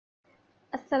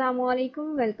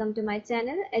Assalamualaikum, welcome to my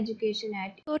channel Education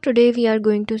at. So today we are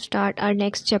going to start our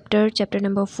next chapter, chapter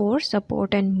number 4,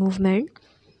 support and movement.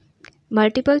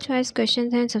 Multiple choice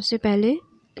questions हैं. सबसे पहले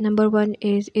number 1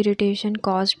 is irritation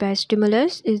caused by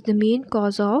stimulus is the main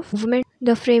cause of movement.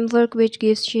 The framework which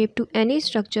gives shape to any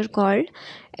structure called,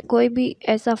 कोई भी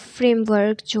ऐसा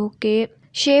framework जो कि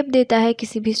shape देता है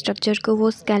किसी भी स्ट्रक्चर को वो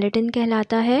स्केलेटन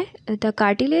कहलाता है. The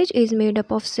cartilage is made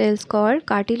up of cells called,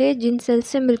 cartilage Jin sales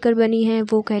से मिलकर बनी है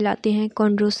वो कहलाते हैं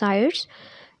chondrocytes.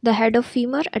 The head of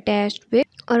femur attached with,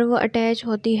 और वो अटैच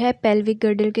होती है पेल्विक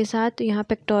गर्डल के साथ. तो यहाँ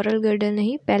पेक्टोरल गर्डल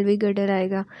नहीं पेल्विक गर्डल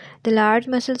आएगा. The large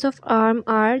muscles of arm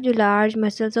are, जो लार्ज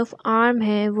मसल्स ऑफ आर्म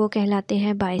हैं वो कहलाते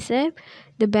हैं bicep.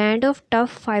 The band of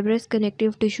tough fibrous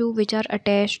connective tissue which are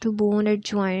attach to bone eight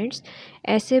joints,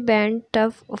 ऐसे band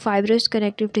tough fibrous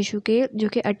connective tissue के जो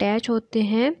कि अटैच होते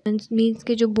हैं, मीन्स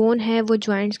के जो बोन है वो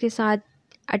जॉइंट्स के साथ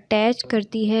अटैच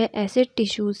करती है ऐसे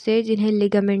टिश्यूज से जिन्हें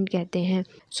लिगामेंट कहते हैं.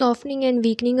 Softening and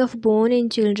weakening of bone in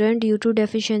children due to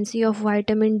deficiency of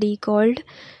vitamin D called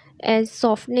as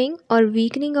softening, और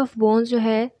वीकनिंग ऑफ बोन्स जो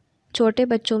है छोटे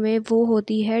बच्चों में वो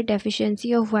होती है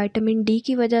डेफिशिएंसी ऑफ विटामिन डी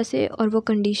की वजह से, और वो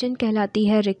कंडीशन कहलाती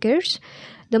है rickets.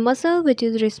 The muscle which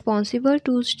is responsible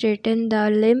to straighten the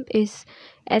limb is,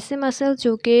 ऐसे मसल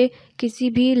जो कि किसी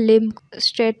भी लिम्ब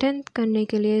स्ट्रेटन करने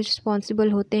के लिए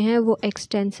रिस्पॉन्सिबल होते हैं वो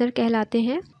एक्सटेंसर कहलाते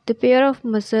हैं. The pair of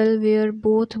muscle where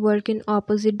both work in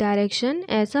opposite direction,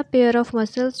 ऐसा पेयर ऑफ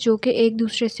मसल्स जो कि एक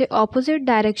दूसरे से ऑपोजिट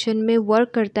डायरेक्शन में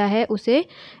वर्क करता है उसे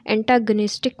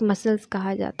एंटागनिस्टिक मसल्स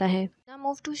कहा जाता है. Now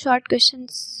move to short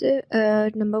questions.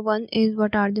 Number 1 is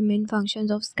what are the main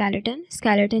functions of skeleton?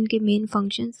 Skeleton के main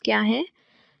functions क्या है?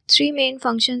 3 main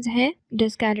functions हैं. The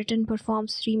skeleton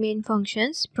performs 3 main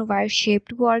functions: provide shape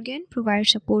to organ,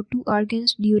 provide support to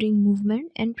organs during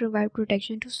movement, and provide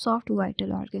protection to soft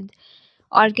vital organs.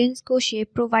 Organs को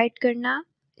shape provide करना,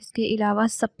 इसके अलावा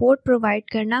support provide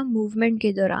करना movement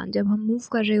के दौरान. जब हम मूव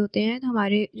कर रहे होते हैं तो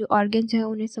हमारे जो ऑर्गन्स हैं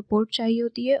उन्हें सपोर्ट चाहिए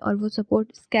होती है और वो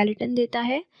सपोर्ट स्केलेटन देता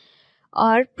है.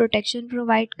 और प्रोटेक्शन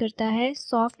प्रोवाइड करता है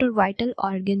सॉफ्ट और वाइटल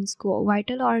ऑर्गन्स को.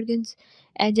 वाइटल ऑर्गन्स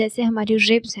जैसे हमारी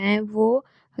रिब्स हैं वो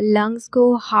लंग्स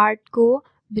को, हार्ट को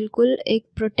बिल्कुल एक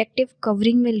प्रोटेक्टिव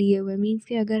कवरिंग में लिए हुए, मीन्स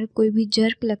कि अगर कोई भी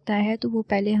जर्क लगता है तो वो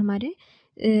पहले हमारे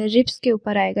रिब्स के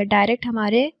ऊपर आएगा, डायरेक्ट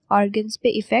हमारे ऑर्गन्स पे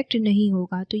इफ़ेक्ट नहीं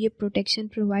होगा. तो ये प्रोटेक्शन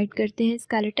प्रोवाइड करते हैं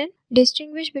skeleton.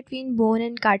 Distinguish between bone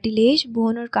and cartilage,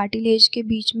 bone और कार्टिलेज के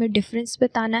बीच में डिफरेंस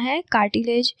बताना है.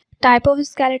 Cartilage type of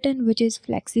skeleton which is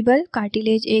flexible,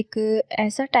 cartilage एक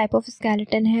ऐसा टाइप ऑफ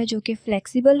स्केलेटन है जो कि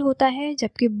फ्लेक्सिबल होता है,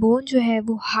 जबकि बोन जो है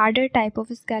वो हार्डर टाइप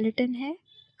ऑफ स्केलेटन है.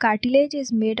 Cartilage is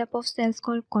made up of cells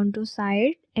called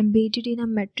chondrocyte embedded in a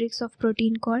matrix of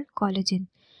protein called collagen.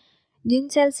 Jin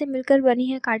cell से मिलकर बनी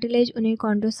है कार्टिलेज उन्हें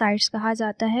कॉन्ड्रोसाइट्स कहा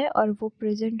जाता है और वो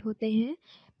प्रेजेंट होते हैं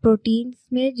प्रोटीन्स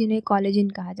में जिन्हें कोलेजन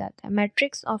कहा जाता है,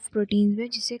 मैट्रिक्स ऑफ प्रोटीन्स में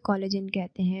जिसे कोलेजन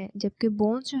कहते हैं. जबकि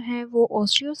बोन्स जो हैं वो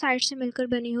ऑस्टियोसाइट से मिलकर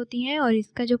बनी होती हैं और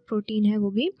इसका जो प्रोटीन है वो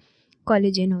भी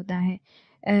कोलेजन होता है.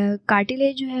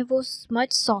 कार्टिलेज जो है वो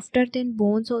मच सॉफ्टर देन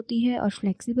बोन्स होती है और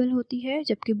फ्लेक्सिबल होती है,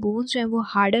 जबकि बोन्स जो है वो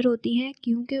हार्डर होती हैं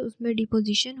क्योंकि उसमें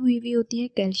डिपोजिशन हुई हुई होती है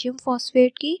कैल्शियम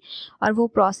फॉस्फेट की, और वो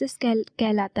प्रोसेस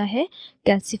कहलाता है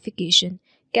calcification.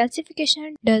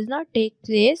 Calcification does not take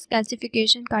place,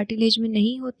 calcification cartilage में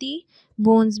नहीं होती,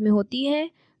 बोन्स में होती है.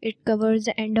 It covers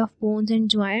the end of bones and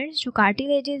joints, जो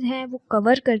कार्टिलेजेस हैं वो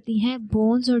कवर करती हैं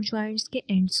बोन्स और जॉइंट्स के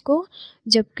एंड्स को,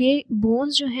 जबकि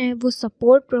बोन्स जो हैं वो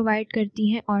सपोर्ट प्रोवाइड करती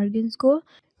हैं ऑर्गन्स को.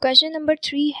 क्वेश्चन नंबर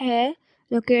 3 है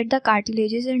locate the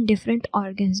cartilages in different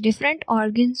organs. Different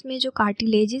organs में जो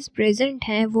कार्टिलेजेस प्रेजेंट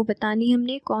हैं वो बतानी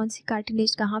हमने, कौन सी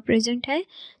कार्टिलेज कहाँ प्रेजेंट है.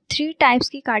 3 टाइप्स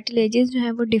की कार्टिलेजेस जो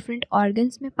हैं वो डिफरेंट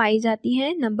ऑर्गन्स में पाई जाती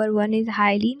हैं. नंबर 1 इज़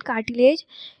हाइलिन कार्टिलेज,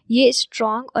 ये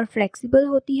स्ट्रॉन्ग और फ्लेक्सिबल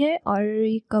होती है और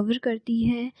ये कवर करती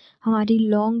है हमारी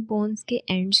लॉन्ग बोन्स के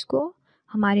एंड्स को.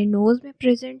 हमारे नोज़ में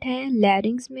प्रेजेंट है,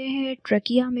 लैरिंग्स में है,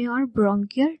 ट्रकिया में और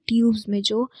ब्रोंकियल ट्यूब्स में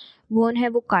जो बोन है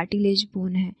वो कार्टिलेज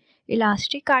बोन है.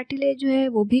 इलास्टिक कार्टिलेज जो है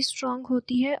वो भी स्ट्रॉन्ग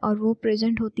होती है और वो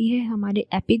प्रेजेंट होती है हमारे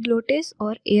एपिग्लोटिस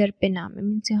और एयर पिना में,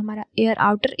 मीन्स हमारा एयर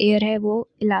आउटर एयर है वो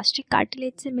इलास्टिक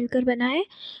कार्टिलेज से मिलकर बना है,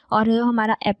 और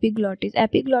हमारा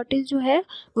एपिग्लोटिस जो है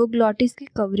वो ग्लोटिस की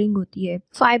कवरिंग होती है.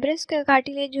 फाइब्रस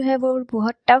कार्टिलेज जो है वो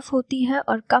बहुत टफ होती है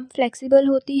और कम फ्लेक्सिबल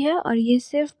होती है, और ये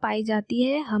सिर्फ पाई जाती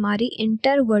है हमारी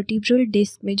इंटरवर्टिब्रल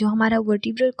डिस्क में. जो हमारा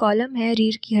वर्टिब्रल कॉलम है,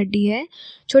 रीढ़ की हड्डी है,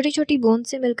 छोटी छोटी बोन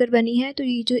से मिलकर बनी है, तो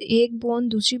ये जो एक बोन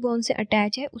दूसरी बोन से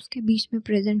अटैच है उसके बीच में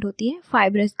प्रेजेंट होती है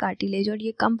फाइब्रस कार्टिलेज, और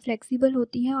ये कम फ्लेक्सिबल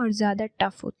होती है और ज़्यादा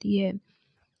टफ होती है.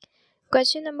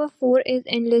 Question number 4 is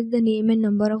analyst the name and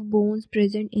number of bones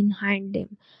present in hind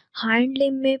limb. Hind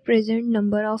limb में प्रेजेंट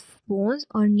नंबर ऑफ बोन्स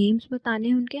और नेम्स बताने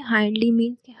हैं उनके. हाइंड लिम्ब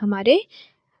मीन्स हमारे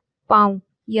पाँव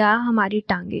या हमारी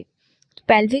टांगे।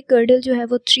 पेल्विक गर्डल जो है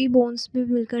वो 3 बोन्स में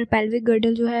मिलकर पेल्विक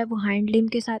गर्डल जो है वो हाइंड लिम्ब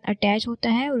के साथ अटैच होता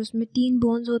है और उसमें 3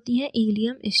 बोन्स होती हैं,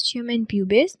 इलियम, इस्चियम एंड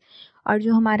प्यूबिस। और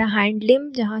जो हमारा हाइंड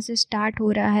लिम्ब जहाँ से स्टार्ट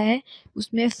हो रहा है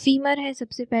उसमें फीमर है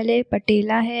सबसे पहले,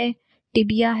 पटेला है,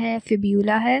 टिबिया है,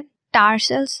 फिब्यूला है,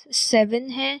 टार्सल्स 7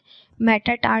 हैं,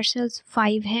 मेटाटार्सल्स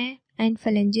 5 हैं एंड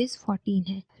phalanges 14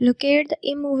 है। Locate the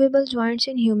immovable joints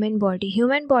in human body.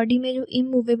 Human body में जो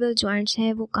इमूवेबल जॉइंट्स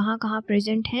हैं वो कहाँ कहाँ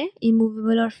प्रेजेंट हैं?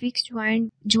 इमूवेबल और fixed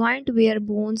joint where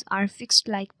bones are fixed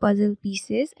like puzzle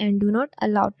pieces and do not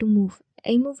allowed to move.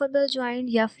 Immovable joint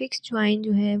या फिक्स्ड जॉइंट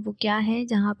जो है वो क्या है?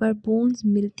 जहाँ पर बोन्स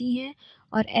मिलती हैं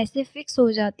और ऐसे फिक्स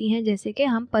हो जाती हैं जैसे कि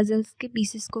हम पजल्स के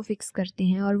पीसेस को फिक्स करते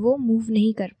हैं और वो मूव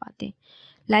नहीं कर पाते।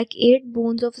 लाइक 8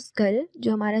 बोन्स ऑफ स्कल,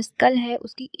 जो हमारा स्कल है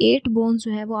उसकी 8 बोन्स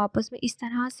जो है वो आपस में इस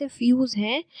तरह से फ्यूज़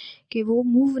हैं कि वो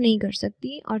मूव नहीं कर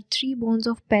सकती। और 3 बोन्स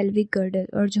ऑफ पेल्विक गर्डल,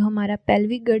 और जो हमारा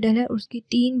पेल्विक गर्डल है उसकी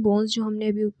 3 बोन्स जो हमने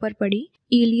अभी ऊपर पढ़ी,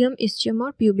 इलियम, इस्चियम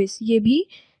और प्यूबिस, ये भी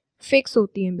फिक्स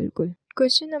होती हैं बिल्कुल।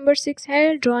 क्वेश्चन नंबर 6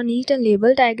 है draw neat and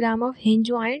label diagram of hinge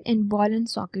joint and ball and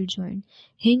socket joint.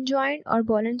 Hinge joint और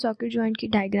बॉल एंड सॉकेट जॉइंट की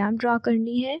डायग्राम ड्रॉ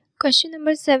करनी है। Question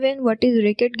number 7, what is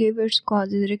रिकेट, give its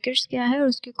causes. Rickets क्या है और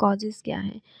उसके causes क्या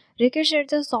है? Rickets is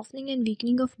the softening and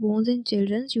weakening of bones in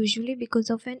children, usually because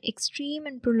of an extreme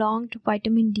and prolonged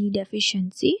vitamin D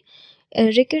deficiency.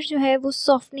 रिकेट जो है वो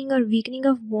सॉफ्टनिंग और वीकनिंग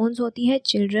ऑफ बोन्स होती है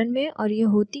चिल्ड्रन में, और ये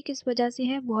होती किस वजह से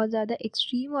है? बहुत ज़्यादा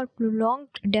एक्सट्रीम और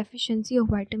prolonged deficiency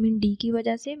of vitamin D की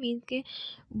वजह से। मीन्स के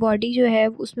बॉडी जो है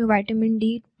उसमें विटामिन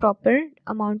डी प्रॉपर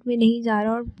अमाउंट में नहीं जा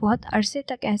रहा और बहुत अरसे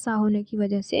तक ऐसा होने की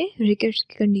वजह से रिकेट्स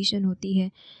की कंडीशन होती है।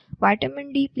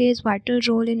 Vitamin D pledge vital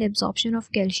role in absorption of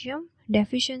calcium.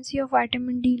 Deficiency of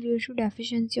vitamin D leads to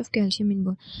deficiency of calcium in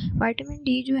bone. Vitamin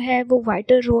D जो है वो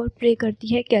वाइटल रोल प्ले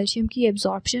करती है कैल्शियम की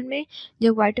एब्जॉर्प्शन में।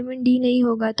 जब विटामिन डी नहीं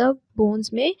होगा तब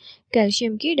बोन्स में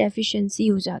कैल्शियम की डेफिशिएंसी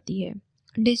हो जाती है।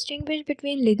 Distinguish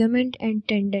between ligament and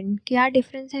tendon, क्या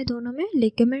डिफरेंस है दोनों में?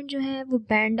 लिगामेंट जो है वो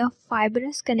band of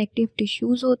fibrous connective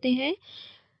tissues होते हैं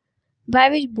by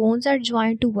which bones are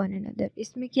joint to one another.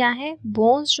 इसमें क्या है?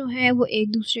 बोन्स जो है वो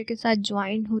एक दूसरे के साथ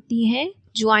ज्वाइंट होती हैं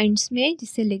जॉइंट्स में,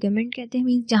 जिससे लिगामेंट कहते हैं।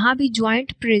 मीन्स जहाँ भी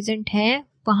जॉइंट प्रेजेंट है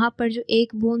वहाँ पर जो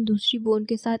एक बोन दूसरी बोन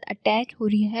के साथ अटैच हो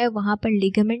रही है वहाँ पर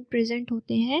लिगामेंट प्रेजेंट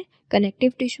होते हैं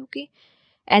कनेक्टिव टिश्यू की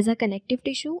एज अ कनेक्टिव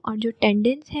टिश्यू। और जो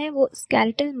टेंडन्स हैं वो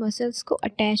स्केलेटल मसल्स को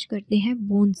अटैच करते हैं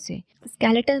बोन से।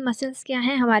 स्केलेटल मसल्स क्या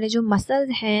हैं? हमारे जो मसल्स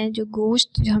हैं, जो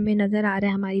गोश्त जो हमें नज़र आ रहा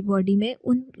है हमारी बॉडी में,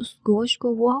 उस गोश्त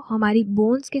को वो हमारी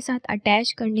बोन्स के साथ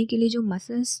अटैच करने के लिए जो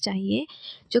मसल्स चाहिए,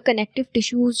 जो कनेक्टिव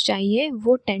टिश्यूज़ चाहिए,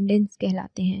 वो टेंडन्स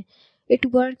कहलाते हैं। It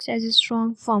works as a strong,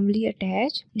 firmly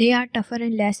attached. They are tougher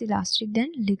and less elastic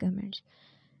than ligaments.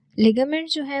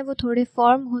 Ligaments जो है वो थोड़े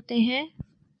फॉर्म होते हैं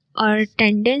और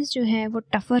टेंडेंस जो है वो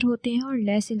टफर होते हैं और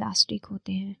लेस इलास्टिक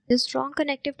होते हैं। The strong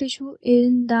connective tissue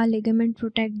in the ligament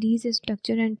protect these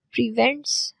structure and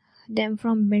prevents them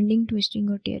from bending, twisting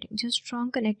और tearing. जो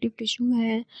strong connective tissue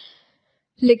है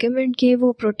लिगामेंट के,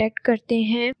 वो प्रोटेक्ट करते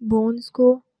हैं बोन्स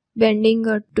को बेंडिंग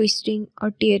और ट्विस्टिंग और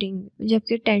टीयरिंग,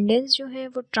 जबकि टेंडेंस जो है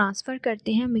वो ट्रांसफ़र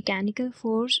करते हैं mechanical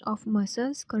force of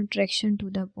muscles contraction to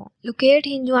the bone. Locate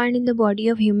hinge joint in the body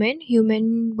of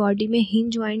human body में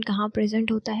हिंज जॉइंट कहाँ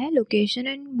प्रेजेंट होता है? Location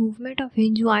and movement of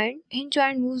hinge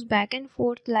joint moves back and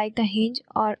fourth like the hinge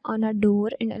और on a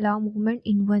door and allow movement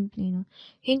in one plane.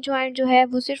 Hinge joint जो है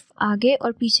वो सिर्फ आगे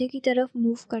और पीछे की तरफ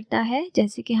मूव करता है,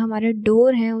 जैसे कि हमारे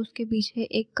डोर है उसके पीछे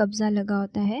एक कब्जा लगा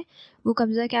होता है, वो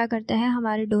कब्जा क्या करता है?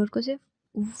 हमारे डोर को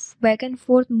सिर्फ बैक एंड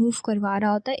फोर्थ मूव करवा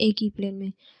रहा होता है एक ही प्लेन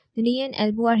में। नी and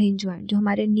elbow are hinge joint, जो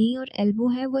हमारे नी और एल्बो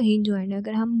है वो हिंज जॉइंट है।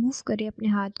 अगर हम मूव करें अपने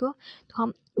हाथ को तो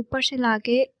हम ऊपर से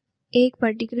लाके एक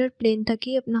पर्टिकुलर प्लेन तक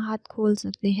ही अपना हाथ खोल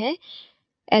सकते हैं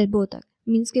एल्बो तक।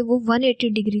 मीन्स कि वो 180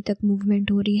 डिग्री तक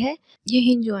मूवमेंट हो रही है। ये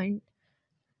हिंज जॉइंट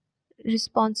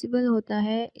रिस्पॉन्सिबल होता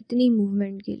है इतनी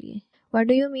मूवमेंट के लिए। What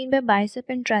do you mean by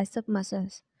bicep and tricep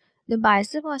muscles? The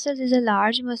bicep muscle is a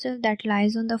large muscle that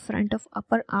lies on the front of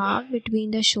upper arm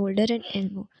between the shoulder and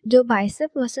elbow. जो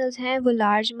bicep muscles हैं वो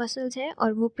large muscles हैं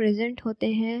और वो present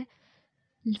होते हैं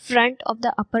front of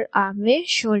the upper arm में,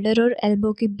 shoulder और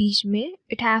एल्बो के बीच में।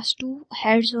 इट हैज़ 2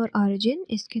 हेड्स और ऑरिजिन,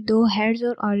 इसके 2 हेड्स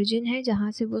और ऑरिजिन है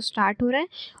जहाँ से वो स्टार्ट हो रहा है।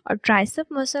 और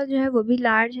ट्राइसेप मसल जो है वो भी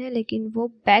लार्ज है लेकिन वो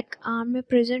बैक आर्म में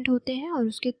प्रेजेंट होते हैं और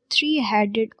उसके 3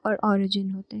 हेडेड और ऑरिजिन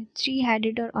होते हैं। 3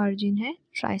 हेडेड और ऑरिजिन है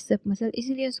ट्राइसेप मसल,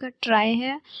 इसीलिए उसका ट्राई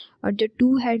है। और जो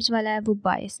 2 हेड्स वाला है वो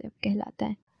बाइसेप कहलाता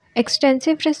है।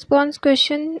 Extensive response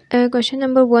question. Question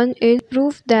number 1 is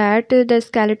prove that the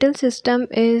skeletal system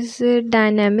is a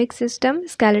dynamic system.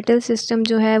 Skeletal system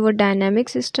जो है वो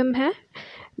dynamic system है।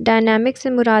 Dynamic से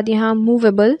मुराद यहाँ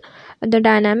movable, The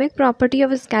dynamic property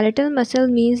of a skeletal muscle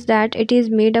means that it is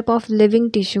made up of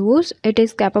living tissues. It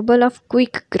is capable of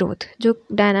quick growth. जो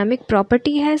dynamic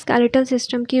property है skeletal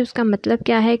system की, उसका मतलब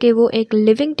क्या है कि वो एक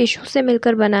living tissue से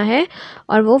मिलकर बना है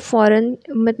और वो फ़ौरन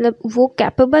मतलब वो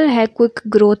capable है quick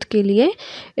growth के लिए.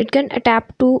 It can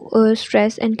adapt to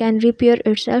stress and can repair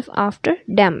itself after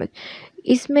damage.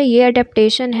 इसमें ये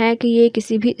अडेप्टेशन है कि ये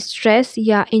किसी भी स्ट्रेस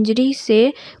या इंजरी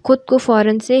से खुद को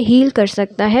फ़ौरन से हील कर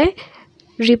सकता है,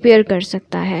 रिपेयर कर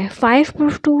सकता है. 5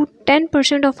 to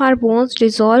 10% of are bones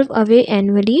dissolve away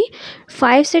annually.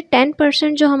 5 से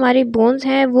 10% जो हमारी बोन्स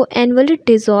हैं वो एनुअली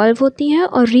डिज़ोल्व होती हैं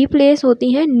और रिप्लेस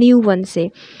होती हैं न्यू वन से.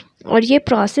 और ये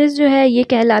प्रोसेस जो है ये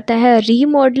कहलाता है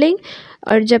रीमॉडलिंग.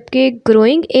 और जबकि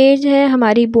ग्रोइंग एज है,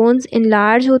 हमारी बोन्स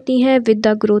इनलार्ज होती हैं with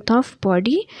the growth of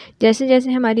body, जैसे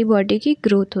जैसे हमारी बॉडी की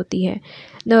ग्रोथ होती है.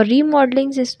 The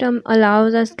remodelling system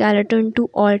allows a skeleton to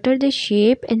alter the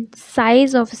shape and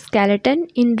size of skeleton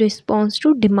in response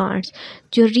to demands.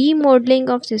 जो रीमॉडलिंग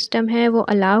ऑफ सिस्टम है वो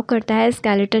अलाउ करता है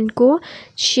स्केलेटन को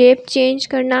शेप चेंज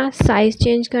करना, साइज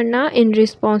चेंज करना in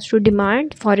response to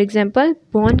demand. For example,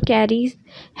 bone carries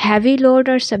heavy load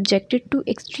or subjected to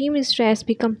extreme stress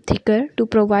become thicker to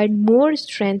provide more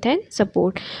strength and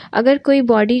support. अगर कोई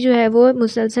body जो है वो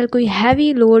मुसलसल कोई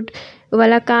हैवी लोड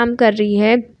वाला काम कर रही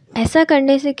है, ऐसा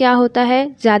करने से क्या होता है,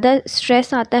 ज़्यादा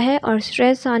स्ट्रेस आता है और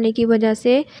स्ट्रेस आने की वजह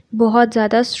से बहुत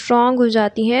ज़्यादा स्ट्रॉन्ग हो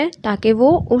जाती हैं ताकि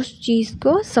वो उस चीज़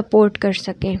को सपोर्ट कर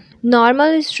सकें.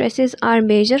 Normal stresses are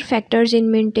major factors in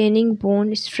maintaining bone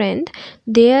strength.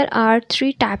 There are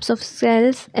 3 types of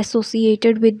cells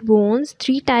associated with bones.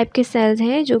 3 type के सेल्स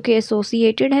हैं जो कि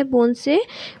एसोसिएटेड है बोन से.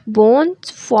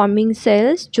 बोन्स फॉर्मिंग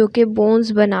सेल्स जो कि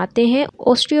बोन्स बनाते हैं,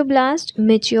 ओस्टियोब्लास्ट.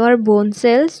 मेच्योर बोन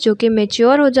सेल्स जो कि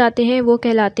मेच्योर हो जाते हैं वो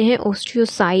कहलाते हैं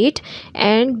osteocyte.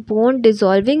 And bone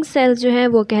dissolving sales जो हैं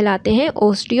वो कहलाते हैं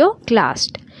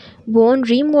osteoclast. Bone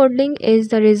remodelling is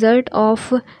the result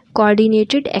of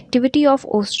coordinated activity of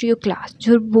osteoclast.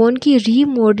 जो बोन की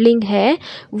रीमॉडलिंग है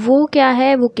वो क्या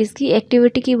है, वो किसकी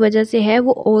एक्टिविटी की वजह से है,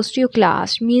 वो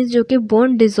ओस्टियोक्लास्ट मीन्स जो कि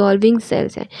बोन डिसॉल्विंग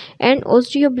सेल्स हैं, एंड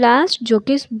ओस्टियोब्लास्ट जो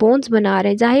कि बोन्स बना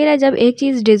रहे हैं. जाहिर है जब एक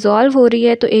चीज़ डिसॉल्व हो रही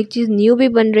है तो एक चीज़ न्यू भी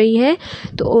बन रही है,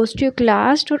 तो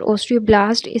ओस्टियोक्लास्ट और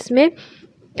ओस्टियोब्लास्ट इसमें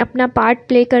अपना पार्ट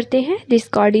प्ले करते हैं. This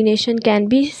coordination can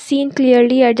be seen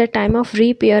clearly at the time of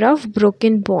repair of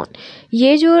broken bone.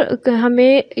 ये जो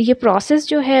हमें ये प्रोसेस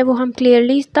जो है वो हम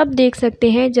क्लियरली तब देख सकते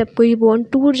हैं जब कोई बोन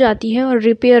टूट जाती है और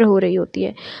रिपेयर हो रही होती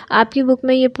है. आपकी बुक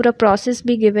में ये पूरा प्रोसेस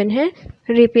भी गिवन है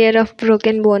रिपेयर ऑफ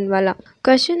ब्रोकन बोन वाला.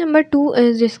 Question number 2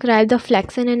 is describe the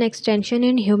flexion and extension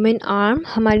in human arm.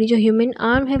 हमारी जो ह्यूमन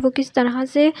आर्म है वो किस तरह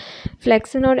से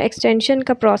फ्लेक्शन और एक्सटेंशन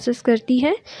का प्रोसेस करती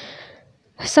है.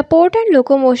 Support and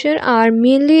locomotion are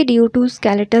mainly due to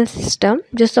skeletal system.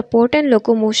 जो सपोर्ट एंड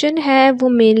लोकोमोशन है वो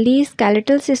मेनली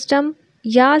स्केलेटल सिस्टम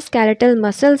या स्केलेटल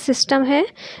मसल सिस्टम है.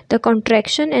 The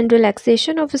contraction and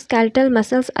relaxation of skeletal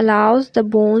muscles allows the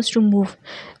bones to move.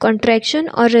 Contraction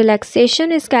और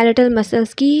relaxation skeletal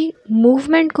muscles की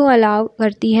movement को allow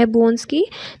करती है बोन्स की.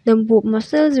 The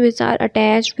muscles which are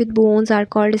attach with bones are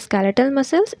called skeletal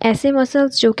muscles. ऐसे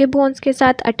muscles जो कि bones के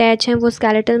साथ अटैच हैं वो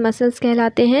स्केलेटल मसल्स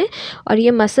कहलाते हैं. और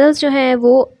ये मसल्स जो हैं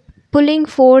वो पुलिंग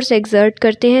फोर्स एक्सर्ट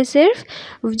करते हैं. सिर्फ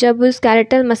जब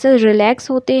स्केलेटल मसल रिलैक्स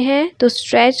होते हैं तो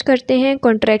स्ट्रेच करते हैं,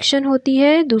 कॉन्ट्रैक्शन होती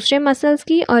है दूसरे मसल्स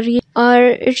की. और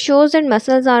it shows that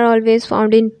muscles are always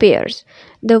found in pairs.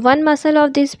 The one muscle of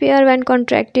this pair when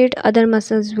contracted other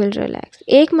muscles will relax.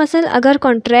 एक मसल अगर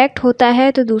कॉन्ट्रैक्ट होता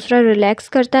है तो दूसरा रिलैक्स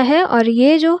करता है. और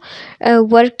ये जो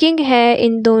वर्किंग है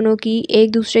इन दोनों की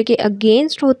एक दूसरे के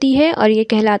अगेंस्ट होती है और ये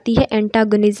कहलाती है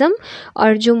एंटागोनिज्म.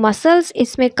 और जो मसल्स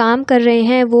इसमें काम कर रहे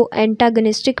हैं वो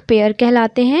एंटागोनिस्टिक पेयर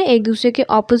कहलाते हैं, एक दूसरे के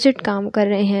ऑपोजिट काम कर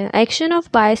रहे हैं. Action of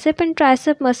bicep and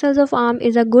tricep muscles of arm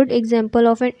is a good example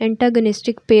of N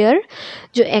antagonistic pair.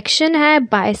 जो एक्शन है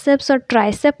बाइसेप्स और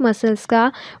ट्राइसेप मसल्स का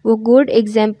वो गुड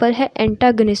एग्जांपल है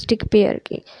एंटागोनिस्टिक पेयर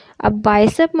की. अब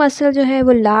बाइसेप मसल जो है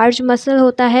वो लार्ज मसल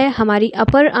होता है, हमारी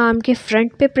अपर आर्म के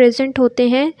फ्रंट पे प्रेजेंट होते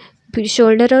हैं,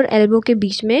 शोल्डर और एल्बो के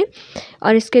बीच में.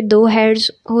 और इसके 2 हेड्स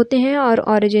होते हैं और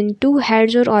ऑरिजिन 2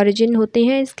 हेड्स और ऑरिजिन होते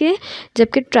हैं इसके.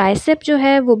 जबकि ट्राइसेप जो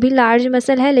है वो भी लार्ज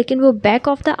मसल है लेकिन वो बैक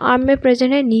ऑफ द आर्म में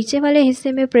प्रेजेंट है, नीचे वाले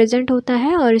हिस्से में प्रेजेंट होता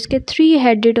है और इसके 3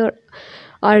 हेडेड और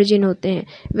ऑरिजिन होते हैं.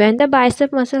 When the bicep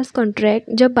muscles contract,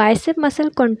 जब बाइसेप मसल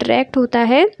कॉन्ट्रैक्ट होता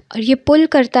है और ये पुल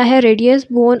करता है radius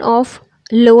bone of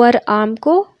lower arm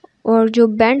को और जो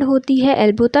बेंड होती है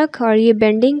एल्बो तक, और ये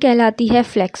बेंडिंग कहलाती है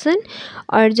फ्लेक्शन.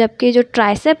 और जबकि जो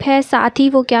ट्राइसेप है साथ ही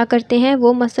वो क्या करते हैं,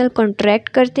 वो मसल कॉन्ट्रैक्ट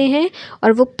करते हैं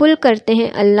और वो पुल करते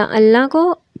हैं अल्लाह को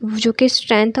जो कि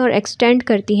स्ट्रेंथ और एक्सटेंड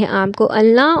करती हैं आर्म को।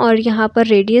 अल्ना और यहाँ पर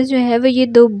रेडियस जो है वो ये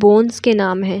दो बोन्स के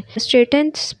नाम हैं।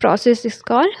 Straighten process is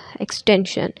called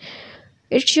extension.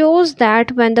 It shows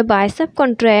that when the bicep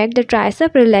contract, the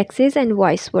tricep relaxes and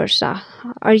vice versa.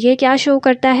 और ये क्या शो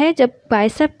करता है, जब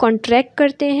बाइसेप कॉन्ट्रैक्ट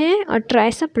करते हैं और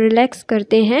ट्राइसेप रिलैक्स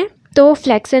करते हैं तो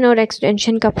फ्लेक्शन और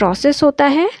एक्सटेंशन का प्रोसेस होता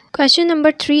है। Question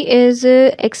number 3 is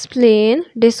explain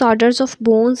disorders of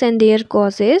bones and there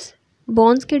causes.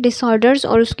 Bones के डिसऑर्डर्स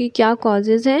और उसकी क्या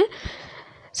कॉजेज हैं।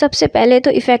 सबसे पहले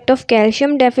तो effect of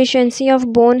calcium deficiency of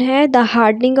bone है। The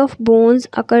hardening of bones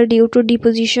occur due to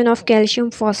deposition of calcium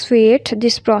phosphate.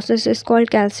 This process is called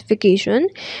calcification.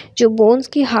 जो बोन्स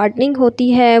की हार्डनिंग होती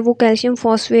है वो कैल्शियम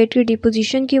फॉस्फेट की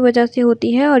डिपोजिशन की वजह से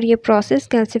होती है और ये प्रोसेस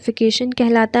कैल्सिफिकेशन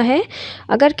कहलाता है।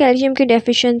 अगर कैल्शियम की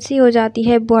डेफिशिएंसी हो जाती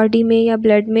है बॉडी में या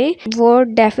ब्लड में, वो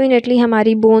डेफिनेटली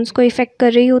हमारी बोन्स को इफ़ेक्ट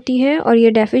कर रही होती है। और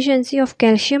ये डेफिशिएंसी ऑफ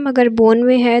कैल्शियम अगर बोन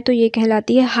में है तो ये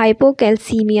कहलाती है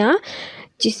हाइपोकैल्सीमिया,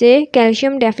 जिसे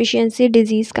कैल्शियम डेफिशिएंसी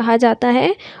डिजीज़ कहा जाता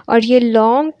है। और ये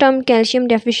लॉन्ग टर्म कैल्शियम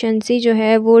डेफिशिएंसी जो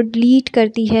है वो लीड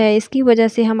करती है। इसकी वजह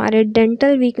से हमारे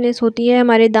डेंटल वीकनेस होती है,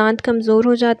 हमारे दांत कमज़ोर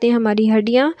हो जाते हैं, हमारी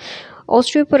हड्डियाँ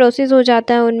ऑस्टियोपोरोसिस हो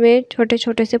जाता है, उनमें छोटे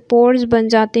छोटे से पोर्स बन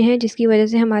जाते हैं जिसकी वजह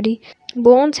से हमारी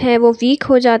बोन्स हैं वो वीक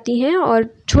हो जाती हैं और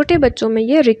छोटे बच्चों में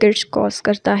ये रिकेट्स कॉज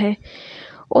करता है।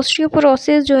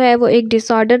 ऑस्टियोपोरोसिस जो है वो एक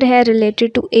डिसऑर्डर है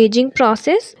रिलेटेड टू एजिंग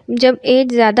प्रोसेस। जब एज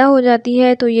ज़्यादा हो जाती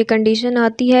है तो ये कंडीशन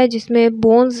आती है जिसमें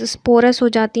बोन्स स्पोरस हो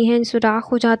जाती हैं,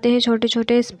 सुराख हो जाते हैं, छोटे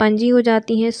छोटे स्पंजी हो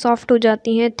जाती हैं, सॉफ्ट हो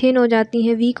जाती हैं, थिन हो जाती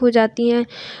हैं, वीक हो जाती हैं,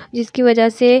 जिसकी वजह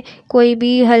से कोई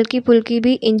भी हल्की फुल्की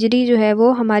भी इंजरी जो है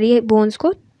वो हमारी बोन्स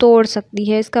को तोड़ सकती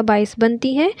है, इसका बाइस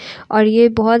बनती है। और ये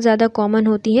बहुत ज़्यादा कॉमन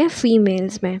होती है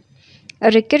फीमेल्स में।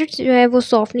 रिकेट्स जो है वो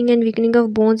softening and weakening of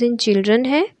bones in children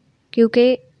है,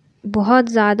 क्योंकि बहुत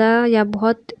ज़्यादा या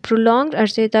बहुत प्रोलॉन्ग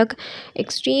अरसे तक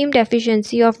extreme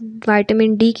deficiency of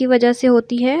vitamin D की वजह से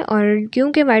होती है। और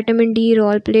क्योंकि विटामिन डी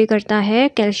रोल प्ले करता है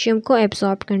कैल्शियम को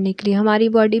एब्जॉर्ब करने के लिए, हमारी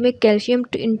बॉडी में कैल्शियम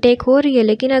इनटेक हो रही है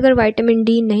लेकिन अगर विटामिन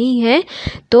डी नहीं है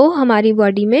तो हमारी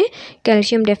बॉडी में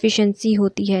कैल्शियम डेफिशिएंसी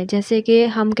होती है। जैसे कि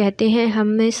हम कहते हैं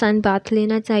हमें सन बाथ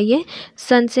लेना चाहिए,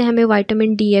 सन से हमें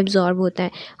विटामिन डी एब्जॉर्ब होता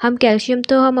है। हम कैल्शियम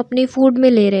तो हम अपने फूड में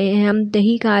ले रहे हैं, हम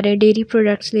दही खा रहे हैं, डेयरी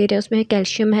प्रोडक्ट्स ले रहे हैं, उसमें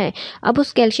कैल्शियम है। अब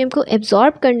उस कैल्शियम को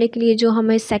एब्जॉर्ब करने के लिए जो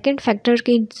हमें सेकंड फैक्टर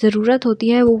की ज़रूरत होती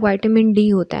है वो विटामिन डी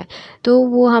होता है। तो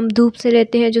वो हम धूप से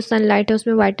लेते हैं, जो सनलाइट है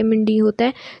उसमें विटामिन डी होता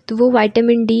है, तो वो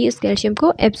विटामिन डी इस कैल्शियम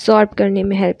को एब्जॉर्ब करने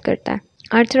में हेल्प करता है।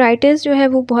 आर्थराइटिस जो है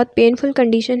वो बहुत पेनफुल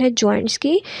कंडीशन है जॉइंट्स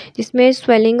की, जिसमें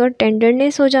स्वेलिंग और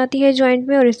टेंडरनेस हो जाती है जॉइंट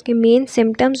में। और इसके मेन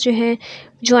सिम्टम्स जो हैं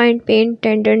joint pain,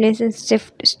 tenderness and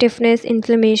stiffness,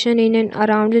 inflammation in and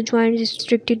around the joint,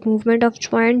 restricted movement of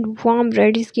joint, warm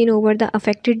red skin over the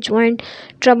affected joint,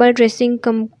 trouble dressing,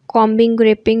 combing,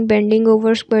 gripping, bending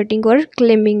over, squatting और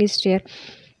climbing stair।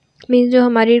 Means जो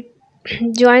हमारी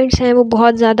joints हैं वो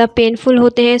बहुत ज़्यादा painful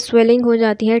होते हैं, swelling हो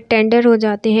जाती है, टेंडर हो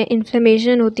जाते हैं,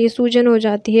 इन्फ्लेमेशन होती है, सूजन हो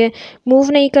जाती है, मूव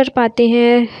नहीं कर पाते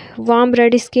हैं, वार्म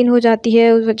रेड स्किन हो जाती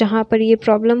है जहाँ पर ये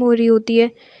प्रॉब्लम हो रही होती है।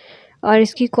 और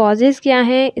इसकी कॉजेज़ क्या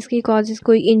हैं, इसकी कॉजेज़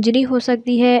कोई इंजरी हो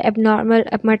सकती है, एबनॉर्मल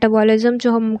मेटाबॉलिज्म,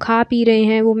 जो हम खा पी रहे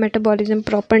हैं वो मेटाबॉलिज्म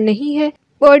प्रॉपर नहीं है,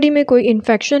 बॉडी में कोई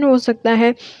इन्फेक्शन हो सकता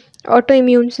है, ऑटो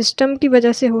इम्यून सिस्टम की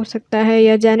वजह से हो सकता है,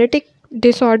 या जेनेटिक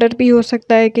डिसऑर्डर भी हो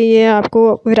सकता है कि ये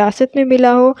आपको विरासत में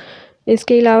मिला हो।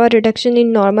 इसके अलावा reduction in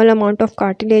normal amount of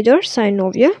cartilage और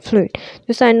साइनोवियल फ्लूइड,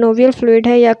 जो साइनोवियल फ्लूइड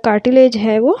है या कार्टिलेज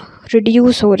है वो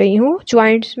रिड्यूस हो रही हो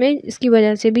जॉइंट्स में, इसकी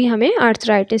वजह से भी हमें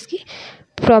आर्थराइटिस की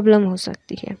प्रॉब्लम हो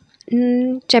सकती है।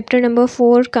 Chapter number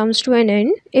 4 comes to an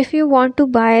end. If you want to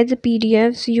buy the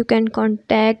PDFs, you can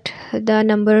contact the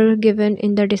number given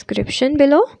in the description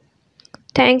below.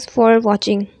 Thanks for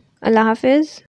watching. Allah Hafiz.